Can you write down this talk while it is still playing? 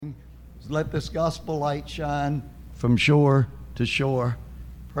Let this gospel light shine from shore to shore.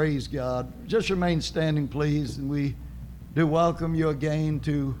 Praise God. Just remain standing, please, and we do welcome you again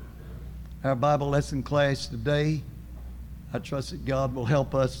to our Bible lesson class today. I trust that God will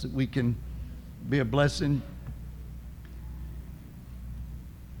help us, that we can be a blessing.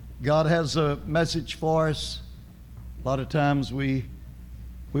 God has a message for us. A lot of times we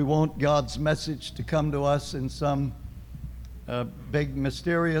want God's message to come to us in some big,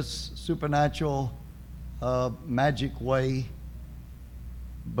 mysterious, supernatural, magic way.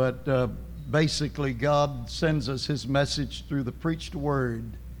 But basically, God sends us His message through the preached word.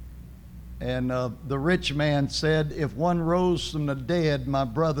 And the rich man said, if one rose from the dead, my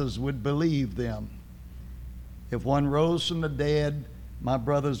brothers would believe them. If one rose from the dead, my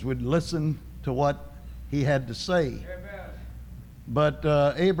brothers would listen to what he had to say. Amen. But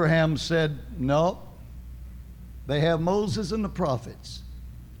Abraham said, no, they have Moses and the prophets.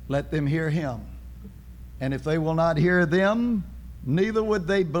 Let them hear him. And if they will not hear them, neither would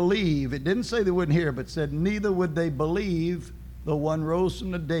they believe. It didn't say they wouldn't hear, but said neither would they believe the one rose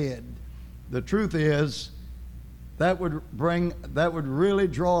from the dead. The truth is, that would really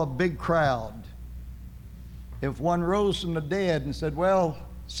draw a big crowd. If one rose from the dead and said, well,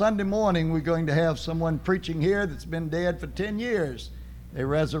 Sunday morning we're going to have someone preaching here that's been dead for 10 years. They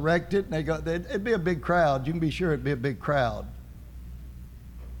resurrect it, and it'd be a big crowd. You can be sure it'd be a big crowd.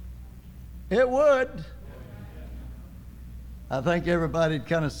 It would. I think everybody'd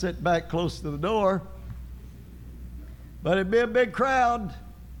kind of sit back close to the door. But it'd be a big crowd,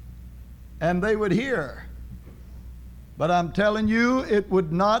 and they would hear. But I'm telling you, it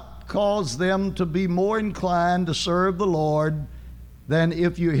would not cause them to be more inclined to serve the Lord than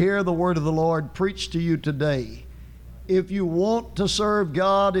if you hear the word of the Lord preached to you today. If you want to serve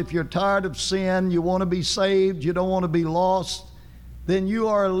God, if you're tired of sin, you want to be saved, you don't want to be lost, then you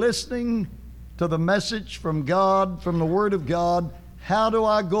are listening to the message from God, from the Word of God. How do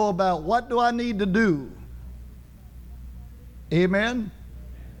I go about? What do I need to do? Amen?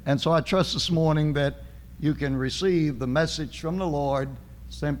 And so I trust this morning that you can receive the message from the Lord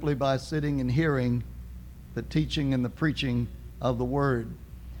simply by sitting and hearing the teaching and the preaching of the Word.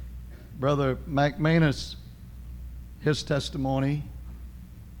 Brother McManus, his testimony,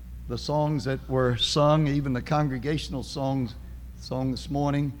 the songs that were sung, even the congregational song this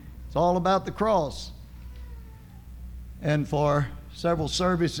morning, it's all about the cross. And for several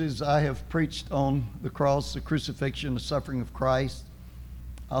services, I have preached on the cross, the crucifixion, the suffering of Christ.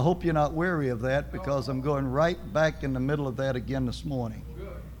 I hope you're not weary of that, because I'm going right back in the middle of that again this morning.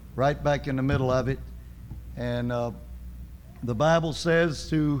 Right back in the middle of it. And the Bible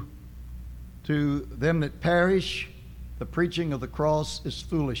says to them that perish, the preaching of the cross is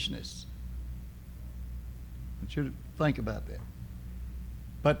foolishness. I want you to think about that.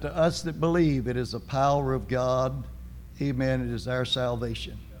 But to us that believe, it is the power of God. Amen. It is our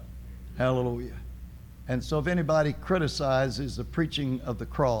salvation. Hallelujah. And so if anybody criticizes the preaching of the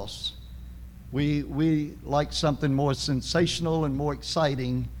cross, we like something more sensational and more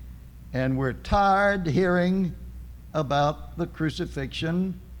exciting, and we're tired hearing about the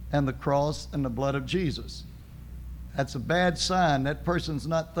crucifixion and the cross and the blood of Jesus. That's a bad sign. That person's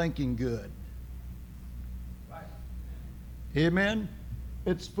not thinking good. Right. Amen?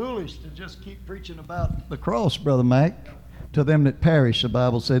 It's foolish to just keep preaching about the cross, Brother Mac. To them that perish, the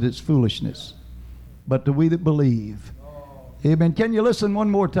Bible said it's foolishness. But to we that believe. Amen. Can you listen one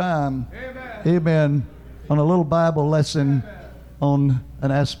more time? Amen. Amen. On a little Bible lesson on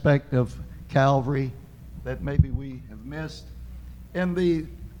an aspect of Calvary that maybe we have missed. In the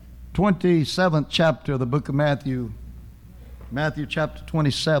 27th chapter of the book of Matthew, Matthew chapter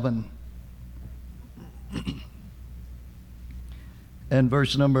 27, and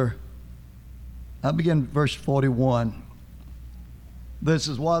I begin verse 41. This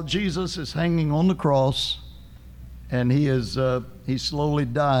is while Jesus is hanging on the cross, and he's slowly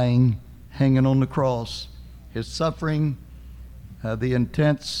dying, hanging on the cross. His suffering, the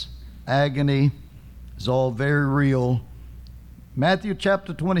intense agony is all very real. Matthew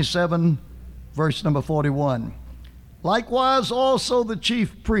chapter 27, verse number 41. Likewise also the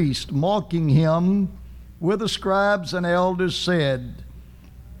chief priest, mocking him with the scribes and elders, said,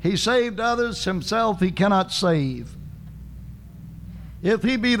 He saved others, himself he cannot save. If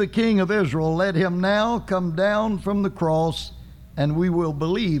he be the King of Israel, let him now come down from the cross, and we will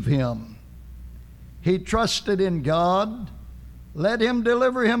believe him. He trusted in God. Let him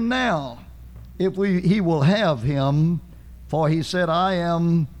deliver him now, if he will have him. For he said, I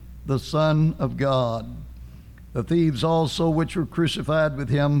am the Son of God. The thieves also which were crucified with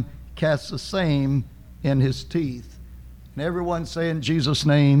him cast the same in his teeth. And everyone say in Jesus'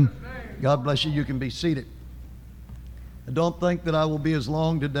 name, God bless you. You can be seated. I don't think that I will be as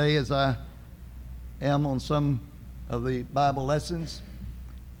long today as I am on some of the Bible lessons.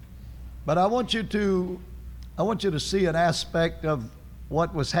 But I want you to see an aspect of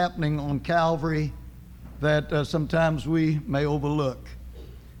what was happening on Calvary that sometimes we may overlook.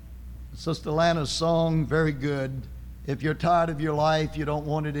 Sister Lana's song, very good. If you're tired of your life, you don't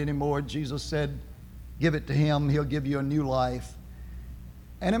want it anymore, Jesus said, give it to Him. He'll give you a new life.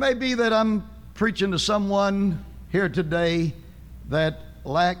 And it may be that I'm preaching to someone here today that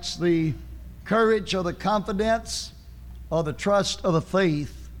lacks the courage or the confidence or the trust or the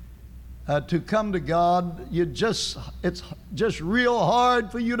faith to come to God. It's just real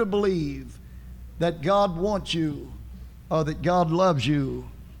hard for you to believe that God wants you, or that God loves you,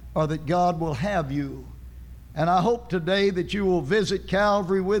 or that God will have you. And I hope today that you will visit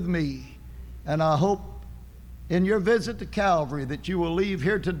Calvary with me. And I hope in your visit to Calvary that you will leave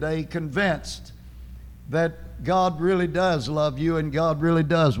here today convinced that God really does love you and God really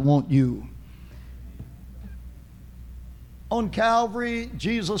does want you. On Calvary,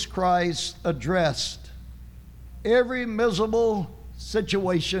 Jesus Christ addressed every miserable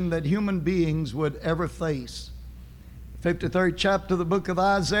situation that human beings would ever face. 53rd chapter of the book of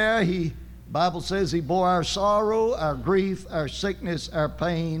Isaiah, the Bible says He bore our sorrow, our grief, our sickness, our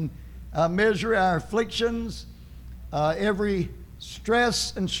pain, our misery, our afflictions, every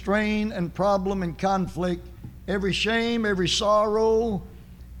stress and strain and problem and conflict, every shame, every sorrow,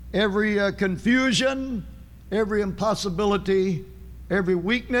 every confusion, every impossibility, every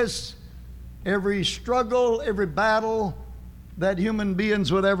weakness, every struggle, every battle that human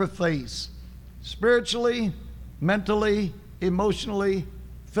beings would ever face. Spiritually, mentally, emotionally,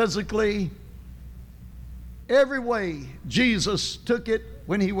 physically, every way Jesus took it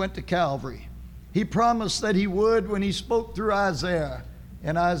when He went to Calvary. He promised that He would when He spoke through Isaiah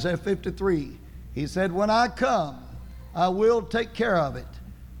in Isaiah 53. He said, when I come, I will take care of it.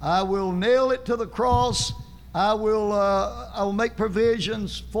 I will nail it to the cross. I will make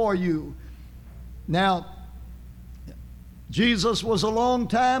provisions for you. Now, Jesus was a long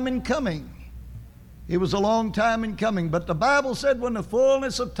time in coming. He was a long time in coming. But the Bible said when the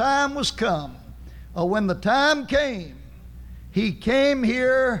fullness of time was come, or when the time came, He came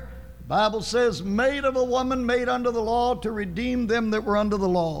here, the Bible says, made of a woman, made under the law, to redeem them that were under the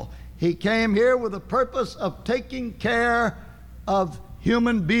law. He came here with the purpose of taking care of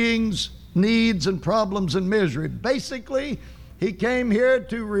human beings' needs and problems and misery. Basically, He came here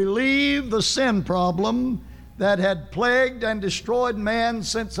to relieve the sin problem that had plagued and destroyed man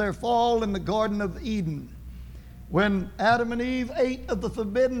since their fall in the Garden of Eden. When Adam and Eve ate of the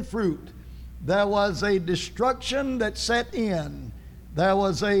forbidden fruit, there was a destruction that set in. There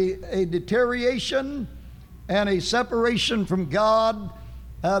was a deterioration and a separation from God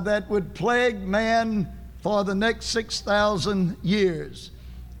that would plague man for the next 6,000 years.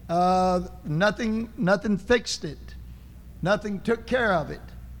 Nothing fixed it. Nothing took care of it.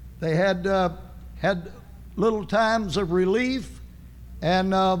 They had little times of relief,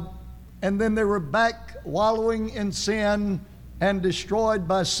 and then they were back wallowing in sin and destroyed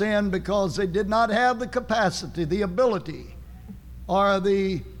by sin because they did not have the capacity, the ability, or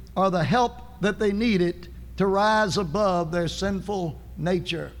the help that they needed to rise above their sinful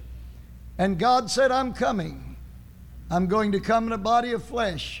nature. And God said, I'm coming. I'm going to come in a body of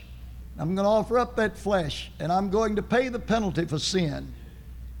flesh. I'm going to offer up that flesh, and I'm going to pay the penalty for sin.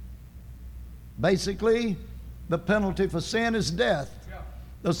 Basically, the penalty for sin is death.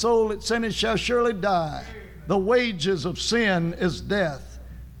 The soul that sinneth shall surely die. The wages of sin is death.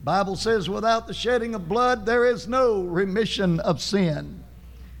 Bible says, without the shedding of blood, there is no remission of sin.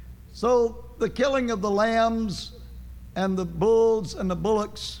 So the killing of the lambs and the bulls and the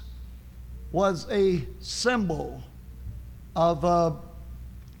bullocks was a symbol of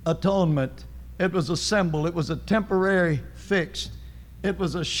atonement. It was a symbol. It was a temporary fix. It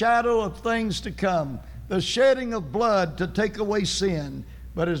was a shadow of things to come. The shedding of blood to take away sin.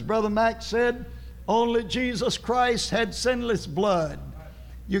 But as Brother Max said, only Jesus Christ had sinless blood.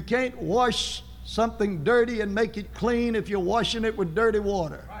 You can't wash something dirty and make it clean if you're washing it with dirty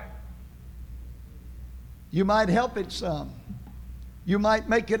water. You might help it some. You might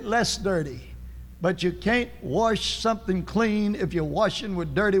make it less dirty. But you can't wash something clean if you're washing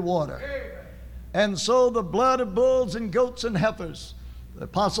with dirty water. And so the blood of bulls and goats and heifers, the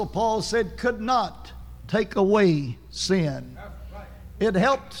Apostle Paul said, could not take away sin. It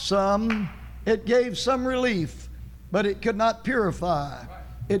helped some, it gave some relief, but it could not purify.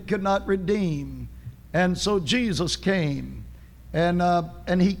 It could not redeem. And so Jesus came,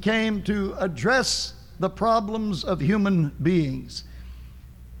 and He came to address the problems of human beings.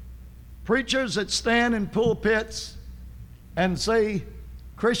 Preachers that stand in pulpits and say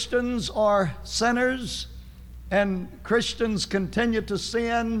Christians are sinners and Christians continue to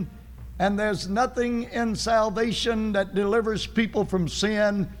sin and there's nothing in salvation that delivers people from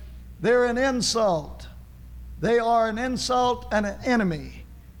sin, they're an insult. They are an insult and an enemy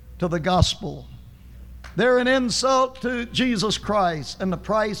to the gospel. They're an insult to Jesus Christ and the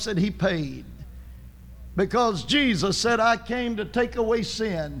price that He paid. Because Jesus said, I came to take away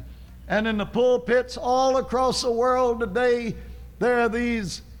sin. And in the pulpits all across the world today, there are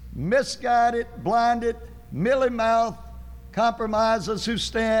these misguided, blinded, mealy-mouthed compromisers who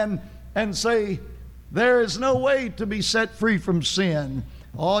stand and say, there is no way to be set free from sin.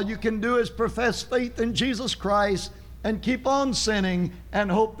 All you can do is profess faith in Jesus Christ and keep on sinning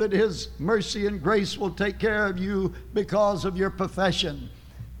and hope that His mercy and grace will take care of you because of your profession.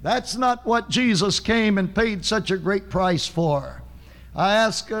 That's not what Jesus came and paid such a great price for. I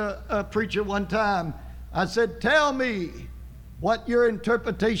asked a preacher one time, I said, tell me what your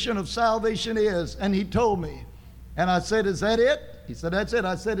interpretation of salvation is. And he told me. And I said, is that it? He said, that's it.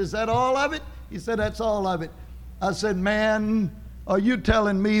 I said, is that all of it? He said, that's all of it. I said, man, are you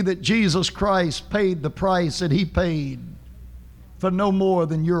telling me that Jesus Christ paid the price that He paid for no more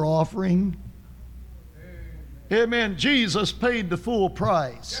than your offering? Amen. Jesus paid the full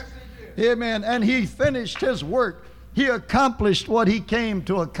price. Amen. And He finished His work. He accomplished what He came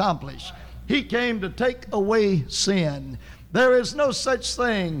to accomplish. He came to take away sin. There is no such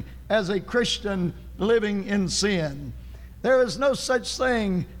thing as a Christian living in sin. There is no such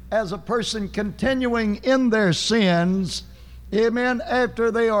thing as a person continuing in their sins, amen,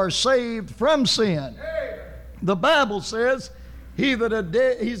 after they are saved from sin. The Bible says, he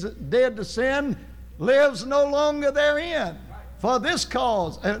that he's dead to sin lives no longer therein. For this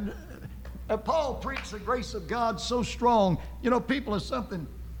cause, Paul preached the grace of God so strong. You know, people are something,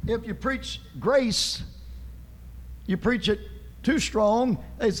 if you preach grace, you preach it too strong,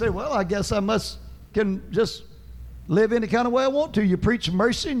 they say, well, I guess I can just live any kind of way I want to. You preach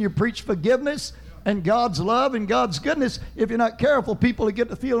mercy and you preach forgiveness and God's love and God's goodness. If you're not careful, people will get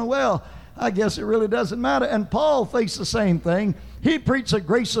to feeling, well, I guess it really doesn't matter. And Paul faced the same thing. He preached the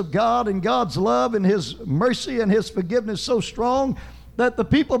grace of God and God's love and His mercy and His forgiveness so strong that the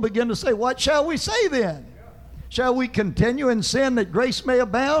people begin to say, what shall we say then? Shall we continue in sin that grace may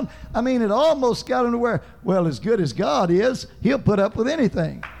abound? I mean, it almost got into where, well, as good as God is, He'll put up with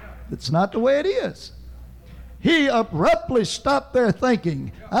anything. That's not the way it is. He abruptly stopped their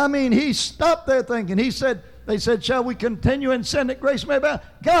thinking. I mean, He stopped their thinking. They said, shall we continue in sin that grace may abound?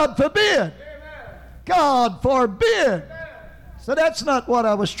 God forbid. Amen. God forbid. Amen. So that's not what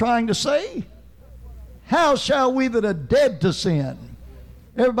I was trying to say. How shall we that are dead to sin?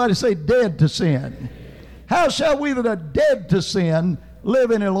 Everybody say dead to sin. How shall we that are dead to sin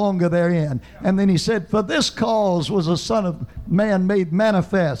live any longer therein? And then He said, for this cause was the Son of Man made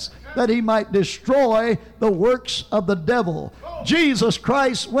manifest, that He might destroy the works of the devil. Jesus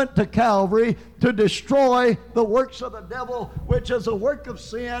Christ went to Calvary to destroy the works of the devil, which is a work of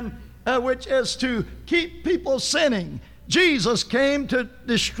sin, which is to keep people sinning. Jesus came to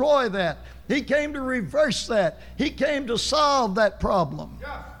destroy that. He came to reverse that. He came to solve that problem.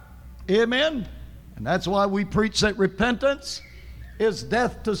 Amen? And that's why we preach that repentance is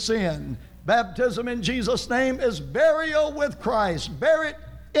death to sin. Baptism in Jesus' name is burial with Christ. Buried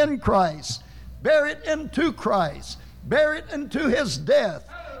in Christ. Buried into Christ. Buried into His death.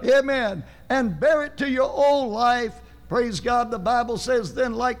 Amen. And buried to your old life. Praise God. The Bible says,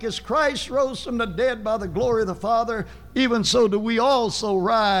 then like as Christ rose from the dead by the glory of the Father, even so do we also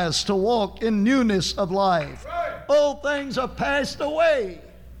rise to walk in newness of life. Old things are passed away.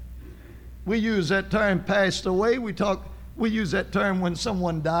 We use that term, passed away. We use that term when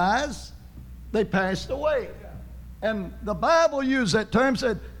someone dies. They passed away. And the Bible used that term,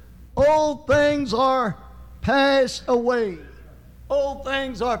 said, old things are passed away. Old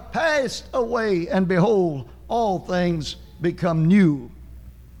things are passed away, and behold, all things become new.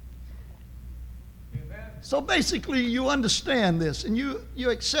 Amen. So basically, you understand this, and you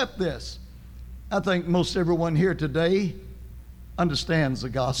accept this. I think most everyone here today understands the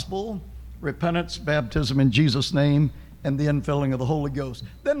gospel. Repentance, baptism in Jesus' name, and the infilling of the Holy Ghost.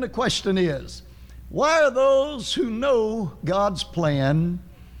 Then the question is, why are those who know God's plan,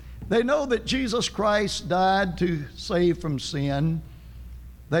 they know that Jesus Christ died to save from sin,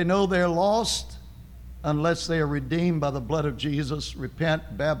 they know they're lost unless they are redeemed by the blood of Jesus,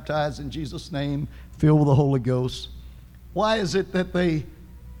 repent, baptize in Jesus' name, filled with the Holy Ghost. Why is it that they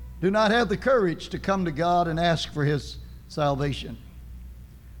do not have the courage to come to God and ask for His salvation?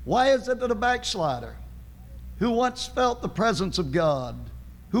 Why is it that a backslider who once felt the presence of God,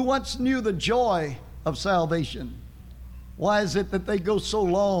 who once knew the joy of salvation. Why is it that they go so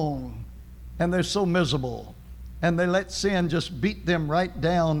long and they're so miserable and they let sin just beat them right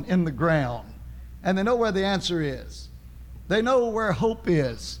down in the ground? And they know where the answer is. They know where hope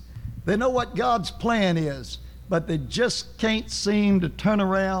is. They know what God's plan is, but they just can't seem to turn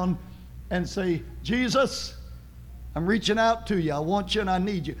around and say, Jesus, I'm reaching out to you. I want you and I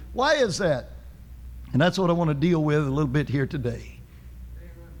need you. Why is that? And that's what I want to deal with a little bit here today.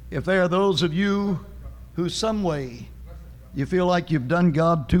 If there are those of you who some way you feel like you've done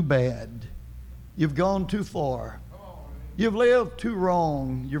God too bad, you've gone too far, you've lived too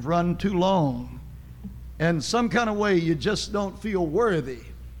wrong, you've run too long, and some kind of way you just don't feel worthy.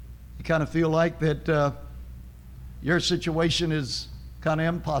 You kind of feel like that your situation is kind of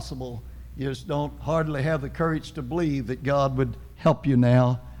impossible. You just don't hardly have the courage to believe that God would help you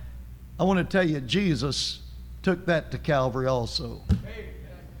now. I want to tell you, Jesus took that to Calvary also.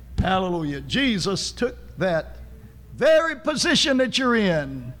 Hallelujah. Jesus took that very position that you're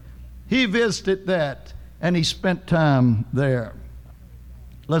in. He visited that, and he spent time there.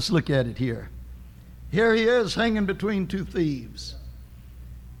 Let's look at it here. Here he is hanging between two thieves.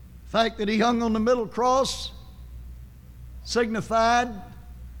 The fact that he hung on the middle cross signified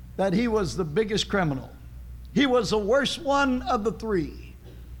that he was the biggest criminal. He was the worst one of the three.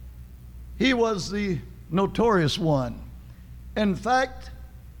 He was the notorious one. In fact,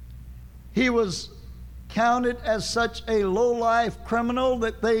 he was counted as such a low-life criminal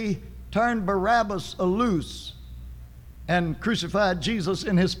that they turned Barabbas loose and crucified Jesus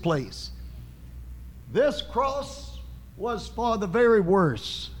in his place. This cross was for the very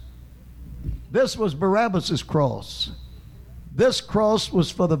worst. This was Barabbas' cross. This cross was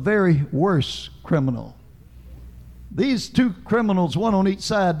for the very worst criminal. These two criminals, one on each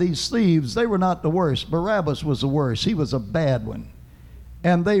side, these thieves, they were not the worst. Barabbas was the worst. He was a bad one.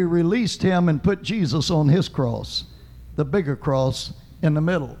 And they released him and put Jesus on his cross, the bigger cross in the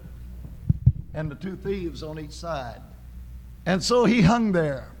middle, and the two thieves on each side. And so he hung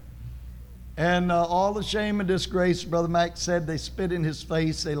there. And all the shame and disgrace, Brother Mac said, they spit in his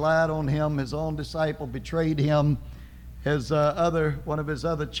face. They lied on him. His own disciple betrayed him. One of his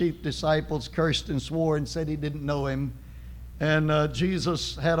other chief disciples cursed and swore and said he didn't know him. And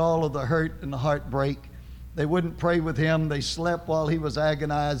Jesus had all of the hurt and the heartbreak. They wouldn't pray with him. They slept while he was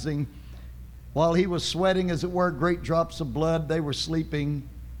agonizing. While he was sweating, as it were, great drops of blood, they were sleeping.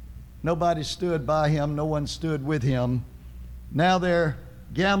 Nobody stood by him. No one stood with him. Now they're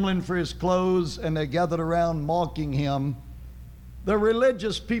gambling for his clothes, and they gathered around mocking him. The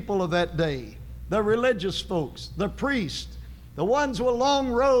religious people of that day, the religious folks, the priests, the ones with long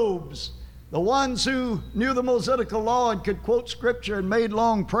robes, the ones who knew the Mosaical law and could quote scripture and made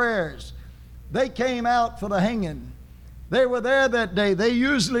long prayers, they came out for the hanging. They were there that day. They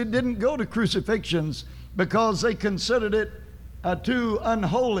usually didn't go to crucifixions because they considered it too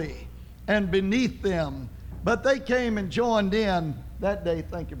unholy and beneath them. But they came and joined in that day.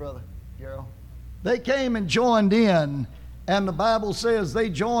 Thank you, Brother Gerald. They came and joined in, and the Bible says they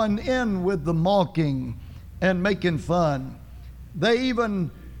joined in with the mocking and making fun. They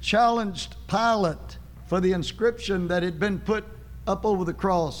even challenged Pilate for the inscription that had been put up over the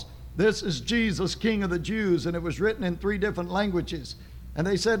cross. This is Jesus, King of the Jews, and it was written in 3 different languages. And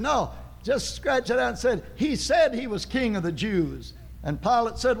they said, no, just scratch it out and said, he said he was King of the Jews. And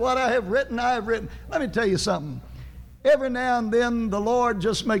Pilate said, what I have written, I have written. Let me tell you something. Every now and then, the Lord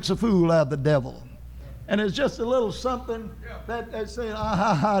just makes a fool out of the devil. And it's just a little something that they say,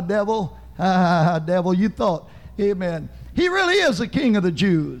 devil, devil, you thought. Amen. He really is the King of the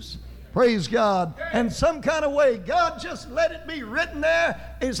Jews. Praise God. And some kind of way, God just let it be written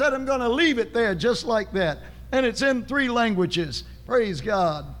there. He said, I'm going to leave it there just like that. And it's in 3 languages. Praise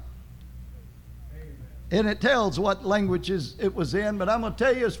God. And it tells what languages it was in. But I'm going to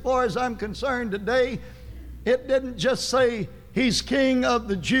tell you, as far as I'm concerned today, it didn't just say he's King of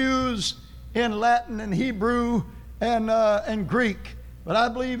the Jews in Latin and Hebrew and Greek. But I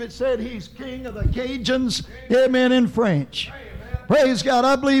believe it said he's King of the Cajuns, amen, in French. Praise God.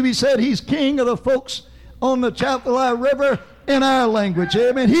 I believe he said he's King of the folks on the Chapala River in our language.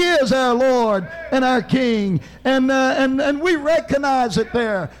 Amen. He is our Lord and our King. And we recognize it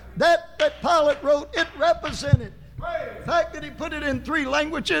there. That Pilate wrote, it represented the fact that he put it in 3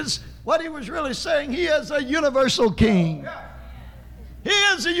 languages. What he was really saying, he is a universal king. He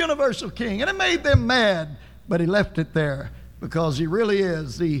is a universal king. And it made them mad, but he left it there because he really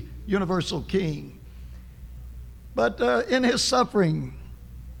is the universal king. But in his suffering,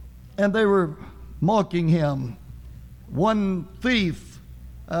 and they were mocking him, one thief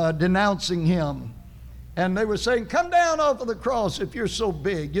denouncing him, And they were saying, come down off of the cross if you're so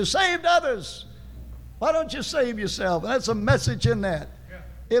big. You saved others. Why don't you save yourself? And that's a message in that.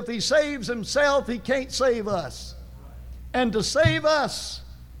 If he saves himself, he can't save us. And to save us,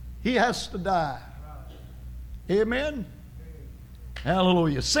 he has to die. Amen?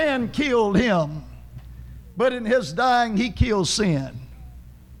 Hallelujah. Sin killed him, but in his dying, he killed sin.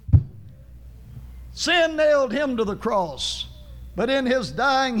 Sin nailed him to the cross, but in his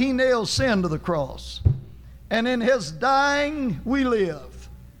dying, he nailed sin to the cross. And in his dying, we live.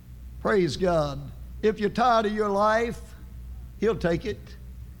 Praise God. If you're tired of your life, he'll take it.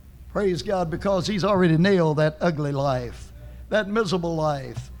 Praise God, because he's already nailed that ugly life, that miserable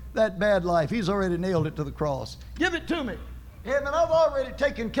life, that bad life. He's already nailed it to the cross. Give it to me. Amen. I've already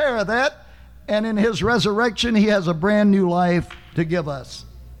taken care of that. And in his resurrection, he has a brand new life to give us.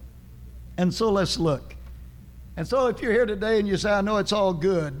 And so let's look. And so if you're here today and you say, I know it's all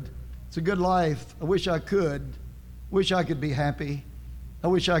good. It's a good life. I wish I could. Wish I could be happy. I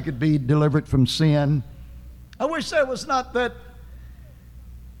wish I could be delivered from sin. I wish there was not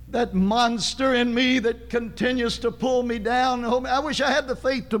that monster in me that continues to pull me down. I wish I had the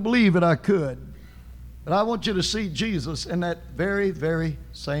faith to believe that I could. But I want you to see Jesus in that very, very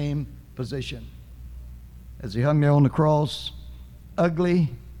same position. As he hung there on the cross, ugly,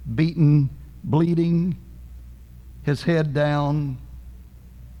 beaten, bleeding, his head down.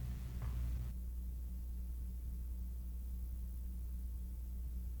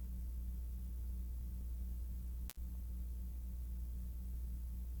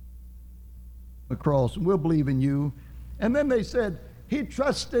 The cross, and we'll believe in you. And then they said, he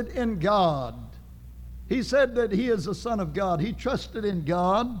trusted in God. He said that he is the Son of God. He trusted in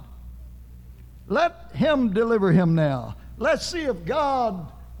God. Let him deliver him now. Let's see if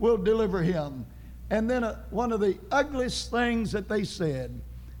God will deliver him. And then one of the ugliest things that they said,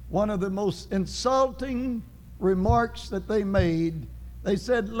 one of the most insulting remarks that they made, they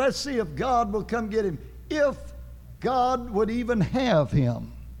said, let's see if God will come get him. If God would even have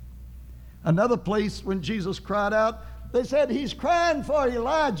him. Another place when Jesus cried out, they said, he's crying for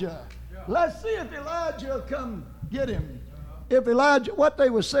Elijah. Let's see if Elijah will come get him. If Elijah, what they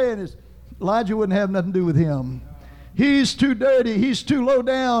were saying is, Elijah wouldn't have nothing to do with him. He's too dirty. He's too low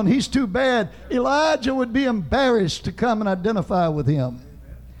down. He's too bad. Elijah would be embarrassed to come and identify with him.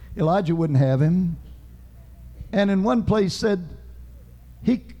 Elijah wouldn't have him. And in one place said,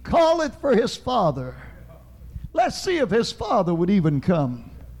 he calleth for his father. Let's see if his father would even come.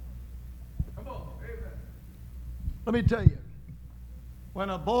 Let me tell you,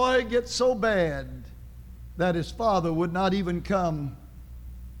 when a boy gets so bad that his father would not even come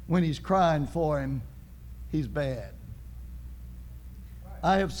when he's crying for him, he's bad.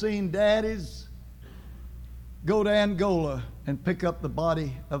 I have seen daddies go to Angola and pick up the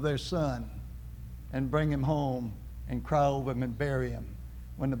body of their son and bring him home and cry over him and bury him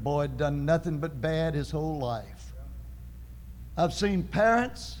when the boy had done nothing but bad his whole life. I've seen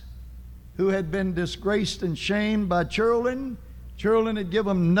parents who had been disgraced and shamed by children. Children had given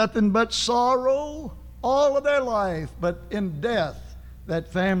them nothing but sorrow all of their life, but in death,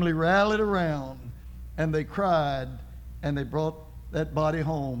 that family rallied around and they cried and they brought that body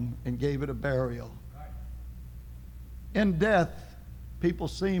home and gave it a burial. In death, people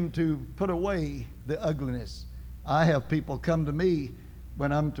seem to put away the ugliness. I have people come to me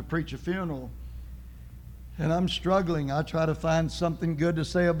when I'm to preach a funeral and I'm struggling. I try to find something good to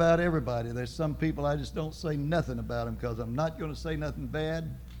say about everybody. There's some people I just don't say nothing about them because I'm not going to say nothing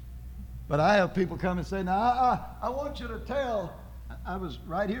bad. But I have people come and say, now I want you to tell. I was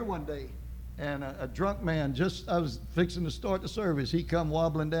right here one day, and a drunk man, I was fixing to start the service. He come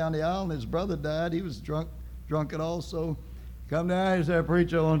wobbling down the aisle, and his brother died. He was drunken also. Come down, he said,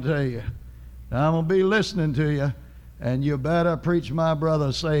 preacher, I want to tell you, I'm going to be listening to you, and you better preach my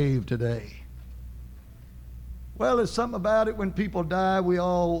brother saved today. Well, there's something about it when people die, we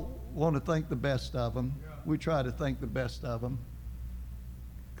all want to think the best of them. We try to think the best of them.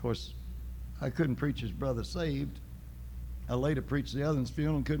 Of course, I couldn't preach his brother saved. I later preached the other's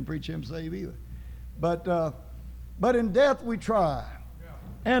funeral and couldn't preach him saved either. But in death we try.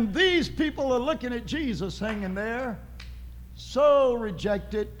 And these people are looking at Jesus hanging there, so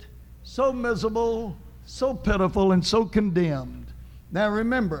rejected, so miserable, so pitiful, and so condemned. Now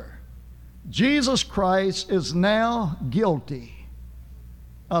remember, Jesus Christ is now guilty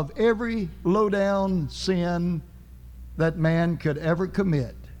of every low-down sin that man could ever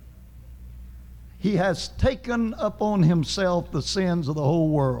commit. He has taken upon himself the sins of the whole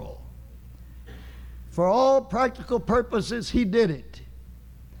world. For all practical purposes, he did it.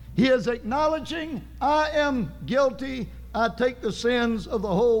 He is acknowledging, I am guilty. I take the sins of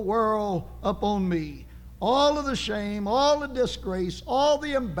the whole world upon me. all of the shame, all the disgrace, all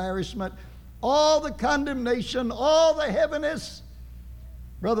the embarrassment, all the condemnation, all the heaviness.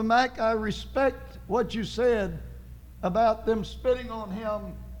 Brother Mac, I respect what you said about them spitting on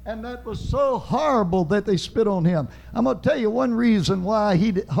him, and that was so horrible that they spit on him. I'm going to tell you one reason why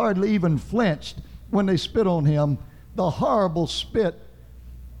he hardly even flinched when they spit on him. The horrible spit.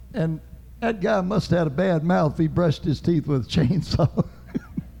 And that guy must have had a bad mouth if he brushed his teeth with a chainsaw.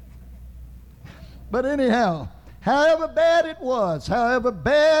 But anyhow, however bad it was,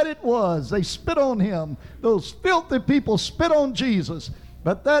 they spit on him. Those filthy people spit on Jesus.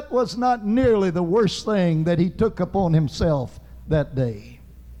 But that was not nearly the worst thing that he took upon himself that day.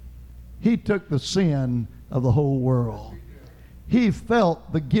 He took the sin of the whole world. He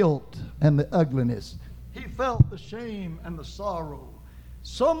felt the guilt and the ugliness. He felt the shame and the sorrow.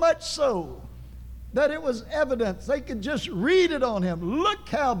 So much so that it was evidence. They could just read it on him. Look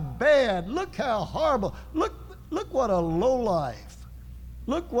how bad. Look how horrible. Look what a lowlife.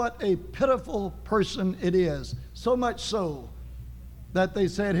 Look what a pitiful person it is. So much so that they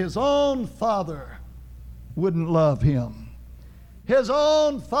said his own father wouldn't love him. His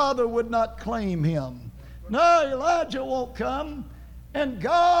own father would not claim him. No, Elijah won't come, and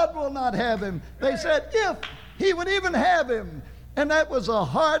God will not have him. They said if he would even have him. And that was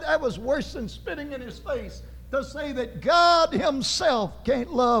worse than spitting in his face, to say that God himself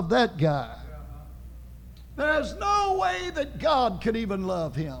can't love that guy. There's no way that God could even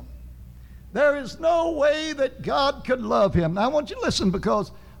love him. There is no way that God could love him. Now I want you to listen,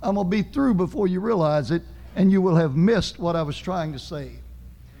 because I'm going to be through before you realize it, and you will have missed what I was trying to say.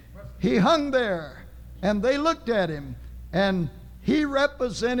 He hung there, and they looked at him, and he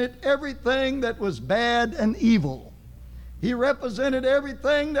represented everything that was bad and evil. He represented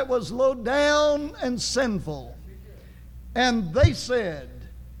everything that was low down and sinful. And they said,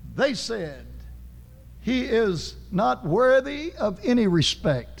 he is not worthy of any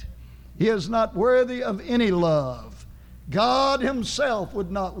respect. He is not worthy of any love. God himself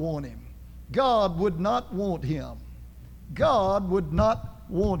would not want him. God would not want him. God would not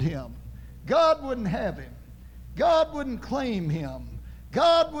want him. God wouldn't have him. God wouldn't claim him.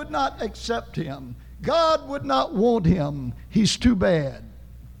 God would not accept him. God would not want him. He's too bad.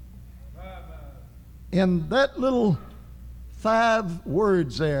 In that little 5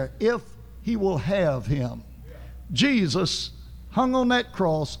 words there, if he will have him, Jesus hung on that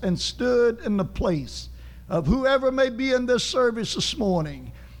cross and stood in the place of whoever may be in this service this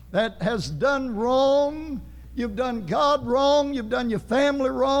morning that has done wrong. You've done God wrong. You've done your family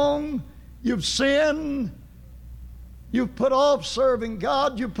wrong. You've sinned. You've put off serving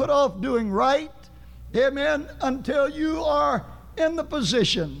God. You've put off doing right. Amen. Until you are in the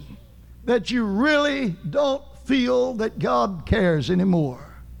position that you really don't feel that God cares anymore.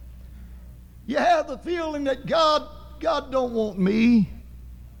 You have the feeling that God don't want me.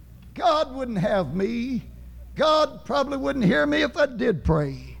 God wouldn't have me. God probably wouldn't hear me if I did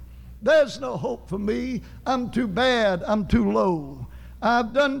pray. There's no hope for me. I'm too bad. I'm too low.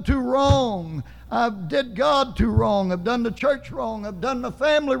 I've done too wrong. I've did God too wrong. I've done the church wrong. I've done my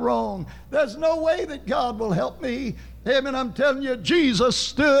family wrong. There's no way that God will help me. Amen. I'm telling you, Jesus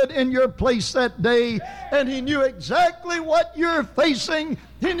stood in your place that day, and he knew exactly what you're facing.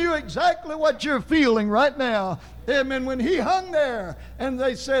 He knew exactly what you're feeling right now. Amen. When he hung there and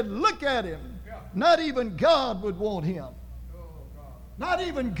they said, look at him. Not even God would want him. Not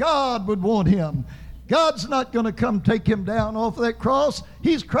even God would want him. God's not going to come take him down off that cross.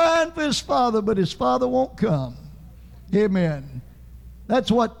 He's crying for his Father, but his Father won't come. Amen.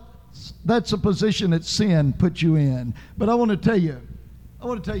 That's a position that sin puts you in. But I want to tell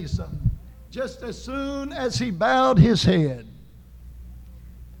you something. Just as soon as he bowed his head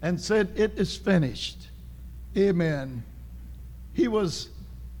and said, it is finished. Amen. He was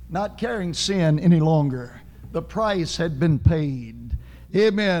not carrying sin any longer. The price had been paid.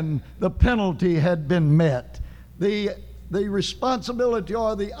 Amen. The penalty had been met. The responsibility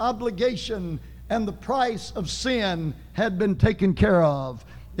or the obligation and the price of sin had been taken care of.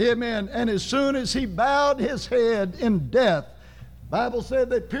 Amen. And as soon as he bowed his head in death, the Bible said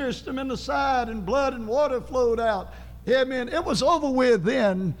they pierced him in the side and blood and water flowed out. Amen. It was over with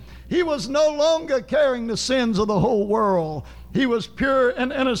then. He was no longer carrying the sins of the whole world. He was pure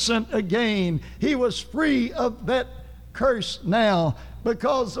and innocent again. He was free of that curse now,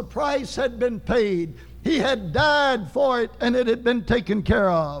 because the price had been paid. He had died for it, and it had been taken care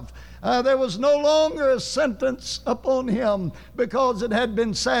of. There was no longer a sentence upon him, because it had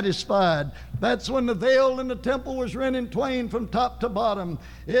been satisfied. That's when the veil in the temple was rent in twain from top to bottom.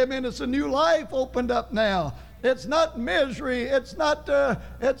 Amen. It's a new life opened up now. It's not misery. It's not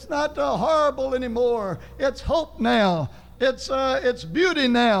horrible anymore. It's hope now. It's beauty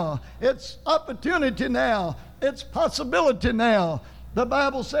now. It's opportunity now. It's possibility now. The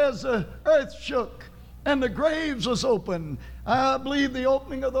Bible says the earth shook and the graves was open. I believe the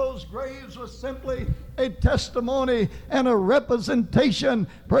opening of those graves was simply a testimony and a representation,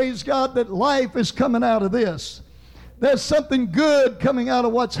 praise God, that life is coming out of this. There's something good coming out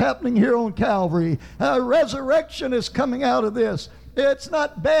of what's happening here on Calvary. Resurrection is coming out of this. It's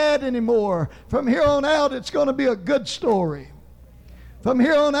not bad anymore. From here on out, it's going to be a good story. From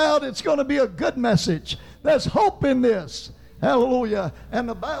here on out, it's going to be a good message. There's hope in this. Hallelujah. And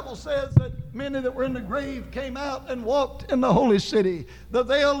the Bible says that many that were in the grave came out and walked in the holy city. The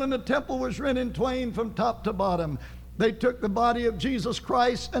veil in the temple was rent in twain from top to bottom. They took the body of Jesus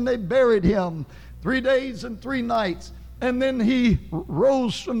Christ and they buried him 3 days and 3 nights. And then he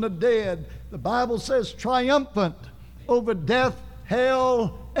rose from the dead. The Bible says triumphant over death,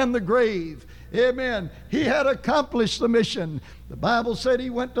 hell, and the grave. Amen. He had accomplished the mission. The Bible said he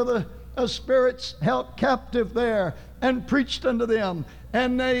went to the spirits held captive there and preached unto them.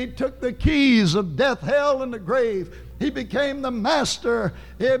 And they took the keys of death, hell, and the grave. He became the master,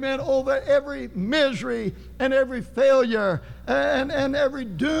 amen, over every misery and every failure and every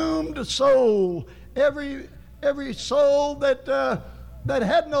doomed soul. Every soul that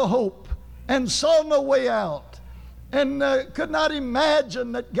had no hope and saw no way out and could not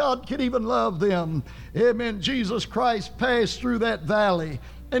imagine that God could even love them. Amen. Jesus Christ passed through that valley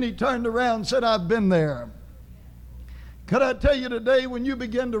and he turned around and said, I've been there. Could I tell you today, when you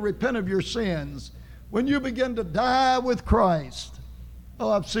begin to repent of your sins, when you begin to die with Christ, oh,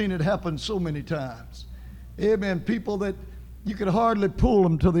 I've seen it happen so many times. Amen. People that you could hardly pull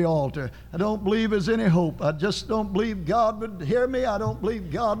them to the altar. I don't believe there's any hope. I just don't believe God would hear me. I don't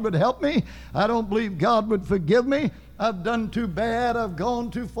believe God would help me. I don't believe God would forgive me. I've done too bad. I've gone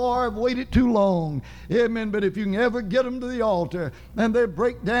too far. I've waited too long. Amen. But if you can ever get them to the altar and they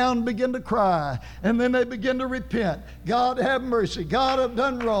break down, begin to cry, and then they begin to repent. God, have mercy. God, I've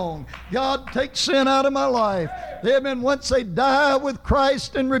done wrong. God, take sin out of my life. Amen. Once they die with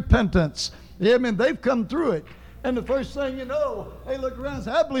Christ in repentance, amen, they've come through it. And the first thing you know, they look around and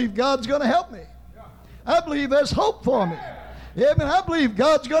say, I believe God's going to help me. I believe there's hope for me. Amen. I believe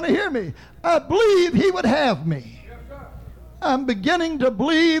God's going to hear me. I believe he would have me. I'm beginning to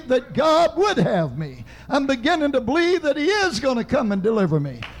believe that God would have me. I'm beginning to believe that he is going to come and deliver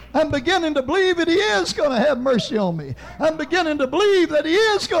me. I'm beginning to believe that he is going to have mercy on me. I'm beginning to believe that he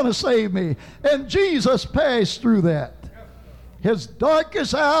is going to save me. And Jesus passed through that. His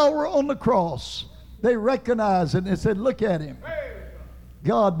darkest hour on the cross, they recognized it and they said, look at him.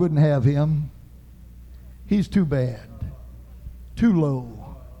 God wouldn't have him. He's too bad, too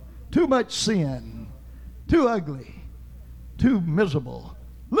low, too much sin, too ugly, too miserable.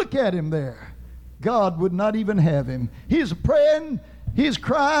 Look at him there. God would not even have him. He's praying, he's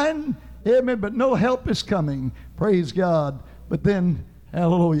crying, amen, but no help is coming. Praise God. But then,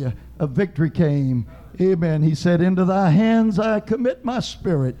 hallelujah, a victory came. Amen. He said, into thy hands I commit my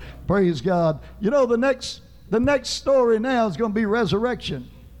spirit. Praise God. You know, the next story now is going to be resurrection.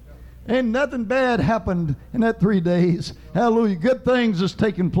 Ain't nothing bad happened in that 3 days. Hallelujah. Good things is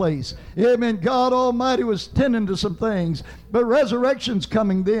taking place. Amen. God Almighty was tending to some things, but resurrection's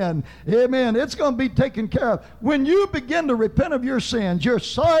coming then. Amen. It's going to be taken care of. When you begin to repent of your sins, you're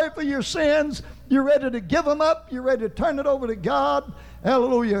sorry for your sins, you're ready to give them up, you're ready to turn it over to God.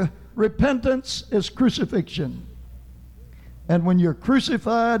 Hallelujah. Repentance is crucifixion. And when you're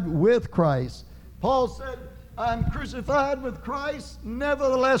crucified with Christ, Paul said, I'm crucified with Christ,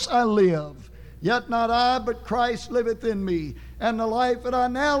 nevertheless I live. Yet not I, but Christ liveth in me. And the life that I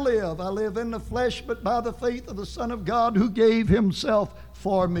now live, I live in the flesh, but by the faith of the Son of God who gave himself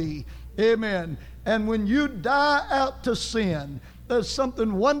for me. Amen. And when you die out to sin, there's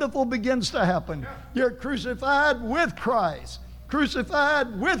something wonderful begins to happen. You're crucified with Christ.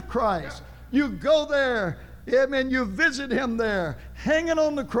 Crucified with Christ. You go there, amen, you visit him there, hanging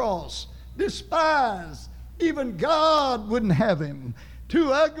on the cross, despised. Even God wouldn't have him.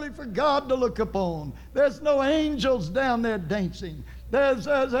 Too ugly for God to look upon. There's no angels down there dancing. There's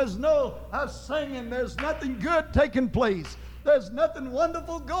no singing. There's nothing good taking place. There's nothing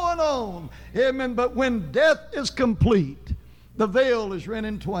wonderful going on. Amen. But when death is complete, the veil is rent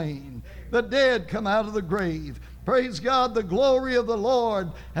in twain. The dead come out of the grave. Praise God, the glory of the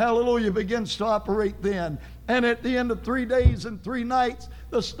Lord, hallelujah, begins to operate then. And at the end of 3 days and 3 nights,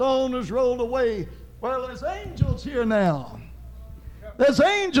 the stone is rolled away. Well, there's angels here now. There's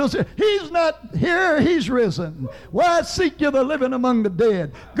angels here. He's not here, he's risen. Why seek you the living among the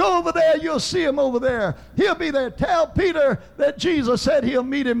dead? Go over there, you'll see him over there. He'll be there. Tell Peter that Jesus said he'll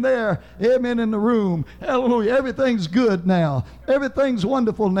meet him there. Amen, in the room. Hallelujah. Everything's good now. Everything's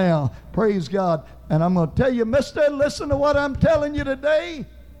wonderful now. Praise God. And I'm going to tell you, mister, listen to what I'm telling you today.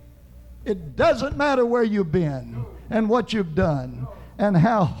 It doesn't matter where you've been and what you've done and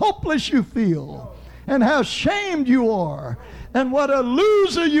how hopeless you feel and how shamed you are and what a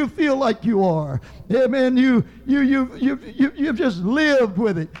loser you feel like you are. Amen. You've just lived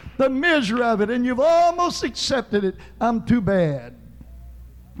with it, the misery of it, and you've almost accepted it. I'm too bad.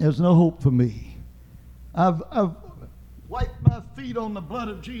 There's no hope for me. I've wiped my feet on the blood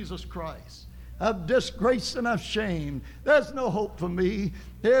of Jesus Christ. I've disgraced and I've shamed. There's no hope for me.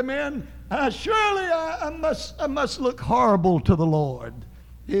 Amen. Surely I must look horrible to the Lord.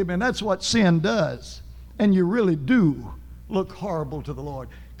 Amen. That's what sin does. And you really do look horrible to the Lord.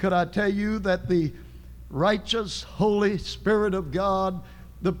 Could I tell you that the righteous, Holy Spirit of God,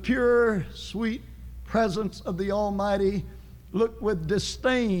 the pure, sweet presence of the Almighty, looked with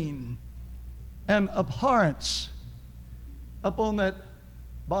disdain and abhorrence upon that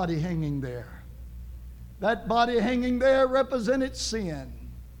body hanging there. That body hanging there represented sin,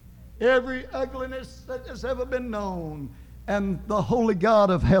 every ugliness that has ever been known. And the holy God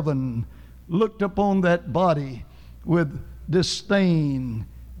of heaven looked upon that body with disdain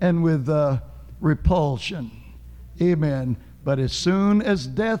and with repulsion. Amen. But as soon as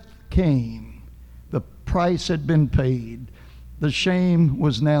death came, the price had been paid. The shame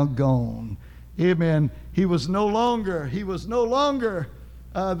was now gone. Amen. He was no longer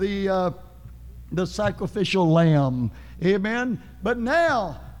the sacrificial lamb. Amen. But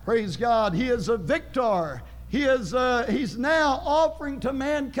now, praise God, he is a victor. He's now offering to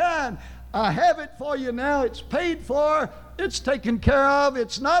mankind, I have it for you now. It's paid for. It's taken care of.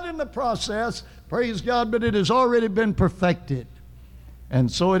 It's not in the process, praise God, but it has already been perfected.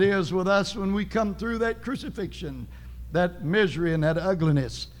 And so it is with us when we come through that crucifixion, that misery and that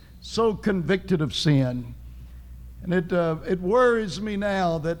ugliness, so convicted of sin. And it worries me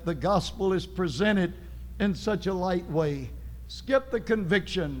now that the gospel is presented in such a light way. Skip the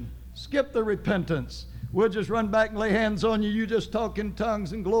conviction. Skip the repentance. We'll just run back and lay hands on you. You just talk in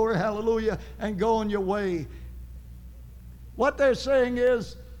tongues and glory, hallelujah, and go on your way. What they're saying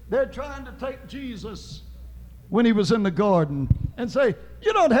is they're trying to take Jesus when he was in the garden and say,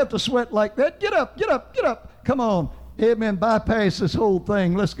 you don't have to sweat like that. Get up, get up, get up. Come on. Amen. Bypass this whole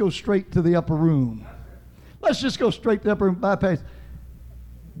thing. Let's go straight to the upper room. Let's just go straight to the upper room, bypass.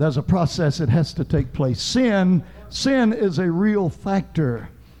 There's a process that has to take place. Sin is a real factor.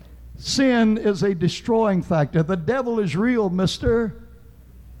 Sin is a destroying factor. The devil is real, mister.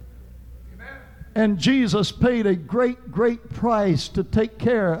 Amen. And Jesus paid a great, great price to take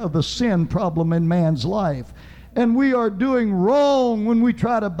care of the sin problem in man's life. And we are doing wrong when we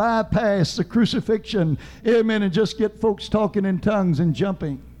try to bypass the crucifixion, amen, and just get folks talking in tongues and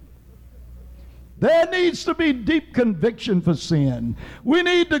jumping. There needs to be deep conviction for sin. We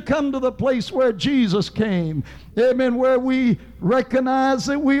need to come to the place where Jesus came, amen, where we recognize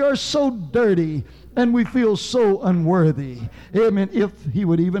that we are so dirty and we feel so unworthy, amen, if he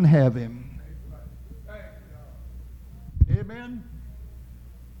would even have him. Amen.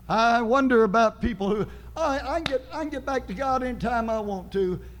 I wonder about people who, I can get back to God anytime I want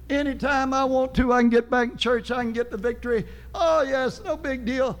to. Anytime I want to, I can get back in church, I can get the victory. Oh, yes, no big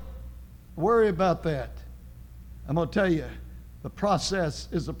deal. Worry about that. I'm going to tell you, the process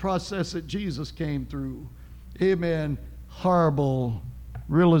is the process that Jesus came through. Amen. Horrible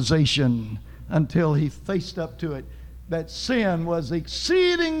realization until he faced up to it that sin was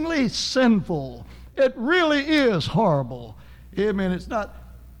exceedingly sinful. It really is horrible. Amen. It's not,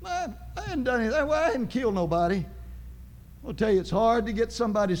 I hadn't done anything. Well, I hadn't killed nobody. I'll tell you, it's hard to get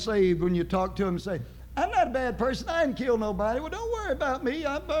somebody saved when you talk to them and say, I'm not a bad person. I didn't kill nobody. Well, don't worry about me.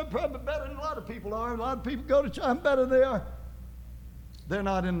 I'm probably better than a lot of people are. A lot of people go to church. I'm better than they are. They're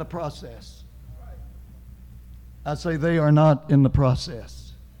not in the process. I say they are not in the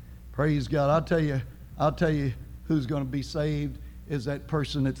process. Praise God. I'll tell you who's going to be saved is that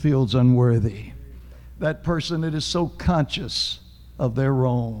person that feels unworthy. That person that is so conscious of their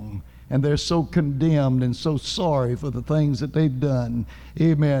wrong. And they're so condemned and so sorry for the things that they've done.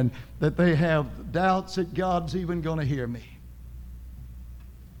 Amen. That they have doubts that God's even going to hear me.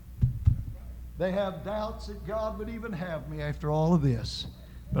 They have doubts that God would even have me after all of this.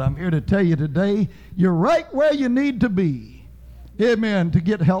 But I'm here to tell you today, you're right where you need to be. Amen. To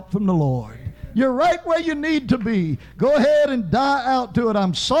get help from the Lord. You're right where you need to be. Go ahead and die out to it.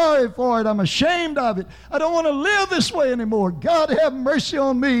 I'm sorry for it. I'm ashamed of it. I don't want to live this way anymore. God, have mercy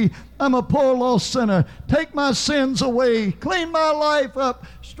on me. I'm a poor lost sinner. Take my sins away. Clean my life up.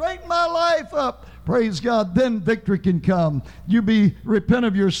 Straighten my life up. Praise God. Then victory can come. Repent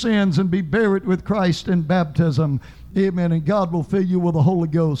of your sins and be buried with Christ in baptism. Amen. And God will fill you with the Holy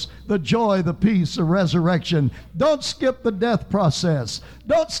Ghost, the joy, the peace, the resurrection. Don't skip the death process.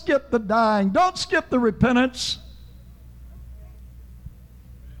 Don't skip the dying. Don't skip the repentance.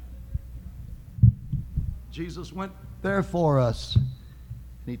 Jesus went there for us. And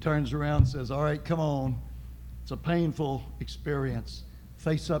he turns around and says, all right, come on. It's a painful experience.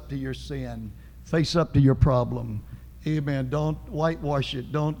 Face up to your sin. Face up to your problem. Amen. Don't whitewash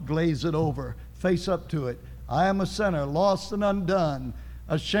it. Don't glaze it over. Face up to it. I am a sinner, lost and undone,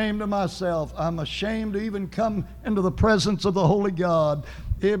 ashamed of myself. I'm ashamed to even come into the presence of the Holy God.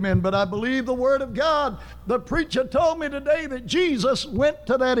 Amen. But I believe the Word of God. The preacher told me today that Jesus went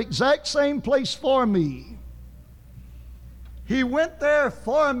to that exact same place for me. He went there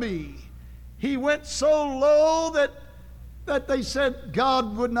for me. He went so low that they said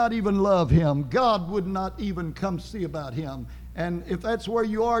God would not even love him. God would not even come see about him. And if that's where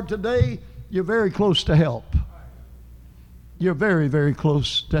you are today, you're very close to help. You're very, very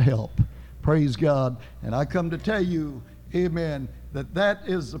close to help. Praise God. And I come to tell you, amen, that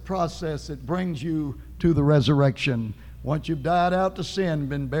is the process that brings you to the resurrection. Once you've died out to sin,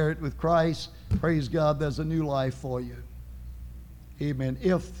 been buried with Christ, praise God, there's a new life for you. Amen.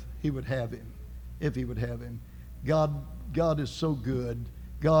 If he would have him. If he would have him. God is so good.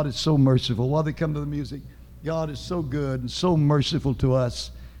 God is so merciful. While they come to the music, God is so good and so merciful to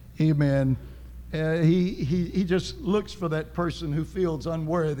us. Amen. He just looks for that person who feels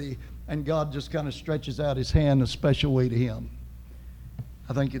unworthy, and God just kind of stretches out his hand a special way to him.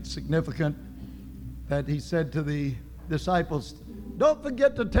 I think it's significant that he said to the disciples, don't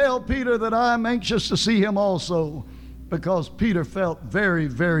forget to tell Peter that I'm anxious to see him also, because Peter felt very,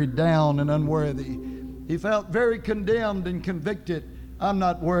 very down and unworthy. He felt very condemned and convicted. I'm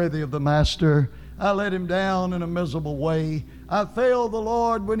not worthy of the Master. I let him down in a miserable way. I failed the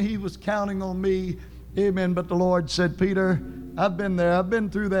Lord when he was counting on me. Amen. But the Lord said, Peter, I've been there. I've been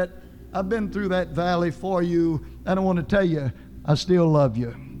through that valley for you. And I want to tell you, I still love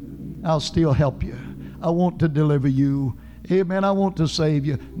you. I'll still help you. I want to deliver you. Amen. I want to save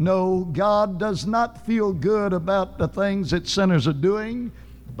you. No, God does not feel good about the things that sinners are doing.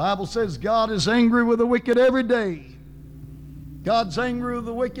 The Bible says God is angry with the wicked every day. God's angry with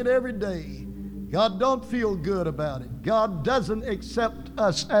the wicked every day. God don't feel good about it. God doesn't accept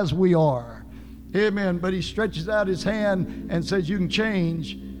us as we are. Amen. But he stretches out his hand and says, you can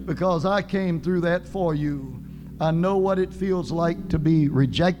change because I came through that for you. I know what it feels like to be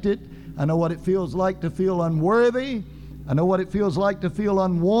rejected. I know what it feels like to feel unworthy. I know what it feels like to feel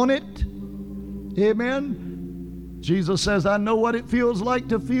unwanted. Amen. Jesus says, I know what it feels like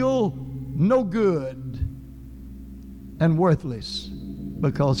to feel no good and worthless,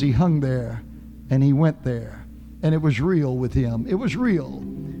 because he hung there and he went there, and it was real with him. It was real.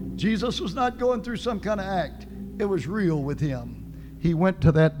 Jesus was not going through some kind of act. It was real with him. He went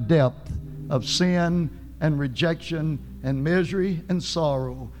to that depth of sin and rejection and misery and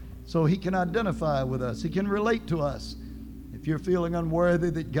sorrow, so he can identify with us. He can relate to us. If you're feeling unworthy,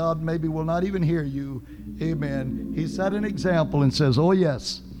 that God maybe will not even hear you, amen, he set an example and says, oh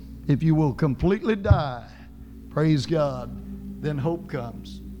yes, if you will completely die, praise God, then hope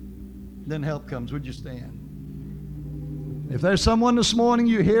comes. Then help comes. Would you stand? If there's someone this morning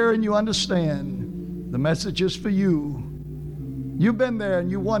you hear and you understand, the message is for you. You've been there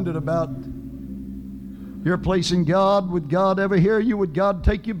and you wondered about your place in God. Would God ever hear you? Would God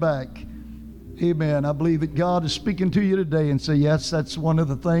take you back? Amen. I believe that God is speaking to you today and say, yes, that's one of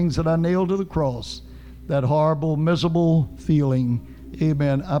the things that I nailed to the cross. That horrible, miserable feeling.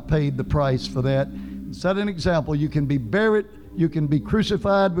 Amen. I paid the price for that. Set an example. You can be buried. You can be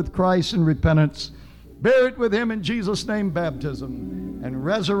crucified with Christ in repentance, buried with him in Jesus' name, baptism, and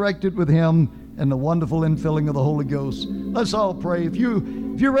resurrected with him in the wonderful infilling of the Holy Ghost. Let's all pray. If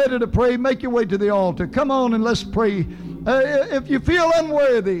you're ready to pray, make your way to the altar. Come on and let's pray. If you feel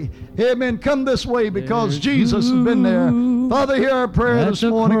unworthy, amen, come this way, because Jesus has been there. Father, hear our prayer this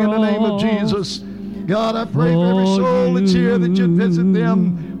morning in the name of Jesus. God, I pray for every soul that's here that you'd visit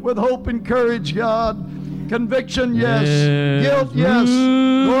them with hope and courage, God. Conviction, yes. Guilt, yes.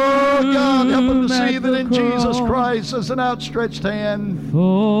 Oh, God, help them to see that in Jesus Christ as an outstretched hand.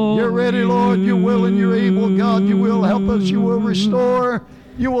 You're ready, Lord. You're willing, you're able. God, you will help us. You will restore.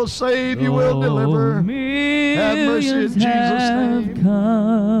 You will save, you will deliver. Have mercy in Jesus' name.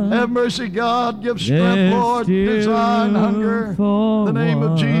 Have mercy, God. Give strength, Lord. Design hunger. In the name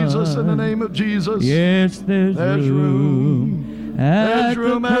of Jesus, in the name of Jesus. Yes, there's room. There's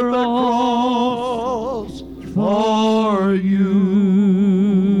room at the cross for you.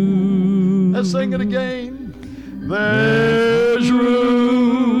 Let's sing it again. There's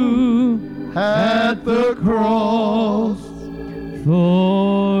room at the cross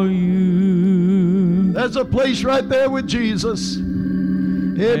for you. There's a place right there with Jesus.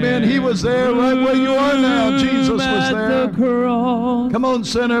 Amen. He was there right where you are now. Jesus was there. Come on,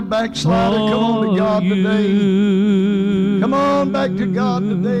 sinner, backslider. Come on to God today. Come on back to God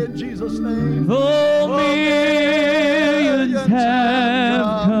today in Jesus' name. For millions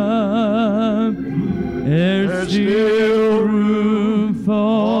have come. There's still room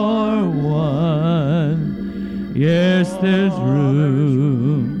for one. Yes, there's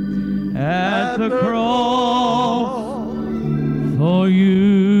room at the cross for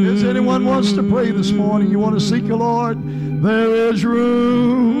you. If anyone wants to pray this morning, you want to seek the Lord, there is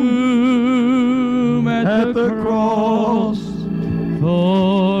room at the cross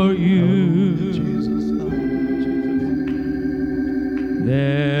for you. Jesus.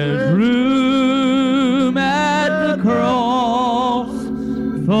 There's room at the cross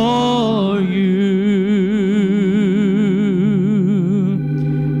for you.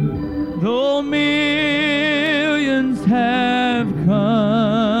 Though millions have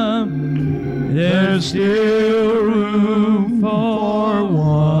come, there's still room for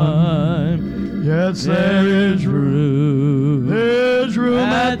one. Yes, there is room. There's room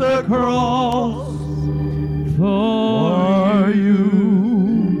at the cross for you.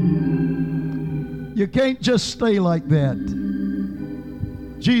 You can't just stay like that.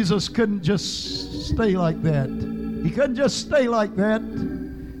 Jesus couldn't just stay like that. He couldn't just stay like that.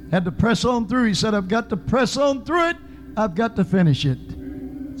 Had to press on through. He said, I've got to press on through it. I've got to finish it.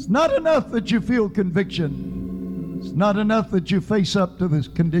 It's not enough that you feel conviction. It's not enough that you face up to this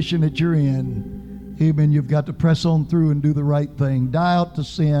condition that you're in. Amen. You've got to press on through and do the right thing. Die out to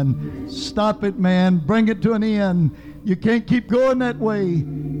sin. Stop it, man. Bring it to an end. You can't keep going that way.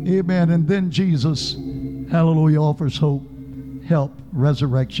 Amen. And then Jesus, hallelujah, offers hope, help,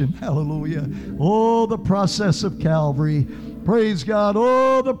 resurrection. Hallelujah. Oh, the process of Calvary. Praise God.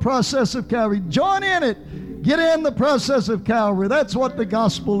 Oh, the process of Calvary. Join in it. Get in the process of Calvary. That's what the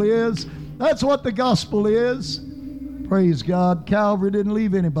gospel is. That's what the gospel is. Praise God. Calvary didn't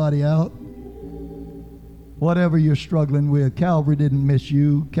leave anybody out. Whatever you're struggling with, Calvary didn't miss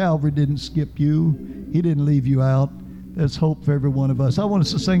you. Calvary didn't skip you. He didn't leave you out. There's hope for every one of us. I want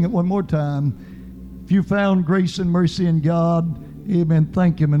us to sing it one more time. If you found grace and mercy in God, amen,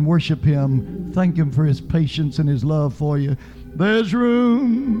 thank Him and worship Him. Thank Him for His patience and His love for you. There's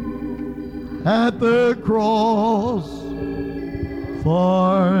room at the cross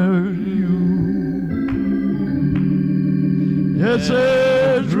for you. Yes,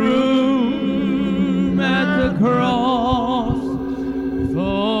 there's room at the cross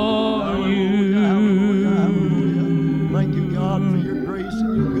for you. Hallelujah, hallelujah. Thank you, God, for your grace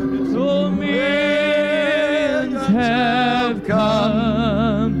and your goodness. So millions have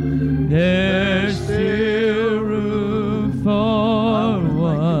come, there's still room for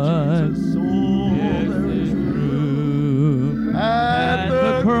one. There's room at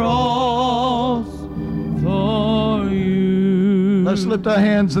the cross for you. Let's lift our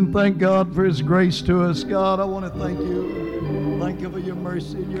hands and thank God for His grace to us. God, I want to thank you. Thank you for your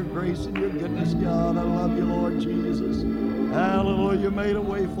mercy and your grace and your goodness, God. I love you, Lord Jesus. Hallelujah. You made a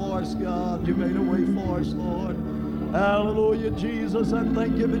way for us, God. You made a way for us, Lord. Hallelujah, Jesus. I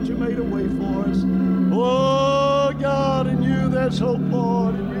thank you that you made a way for us. Oh, God, in you there's hope,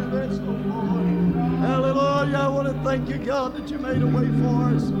 Lord. In you there's hope, Lord. Hallelujah. I want to thank you, God, that you made a way for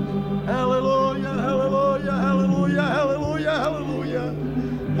us. Hallelujah, hallelujah, hallelujah, hallelujah, hallelujah.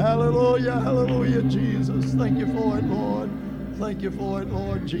 Hallelujah, hallelujah, Jesus. Thank you for it, Lord. Thank you for it,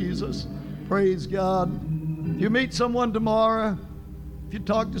 Lord Jesus. Praise God. If you meet someone tomorrow, if you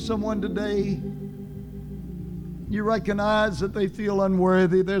talk to someone today, you recognize that they feel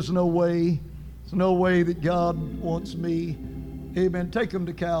unworthy. There's no way. There's no way that God wants me. Amen. Take them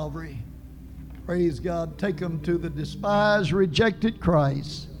to Calvary. Praise God. Take them to the despised, rejected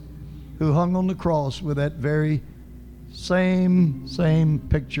Christ who hung on the cross with that very same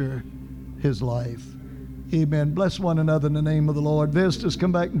picture, His life. Amen. Bless one another in the name of the Lord. Visitors,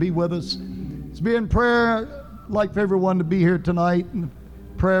 come back and be with us. It's be in prayer. I'd like for everyone to be here tonight in the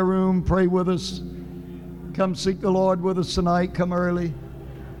prayer room. Pray with us. Come seek the Lord with us tonight. Come early.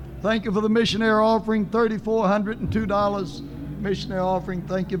 Thank you for the missionary offering, $3,402. Missionary offering,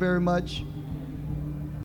 thank you very much.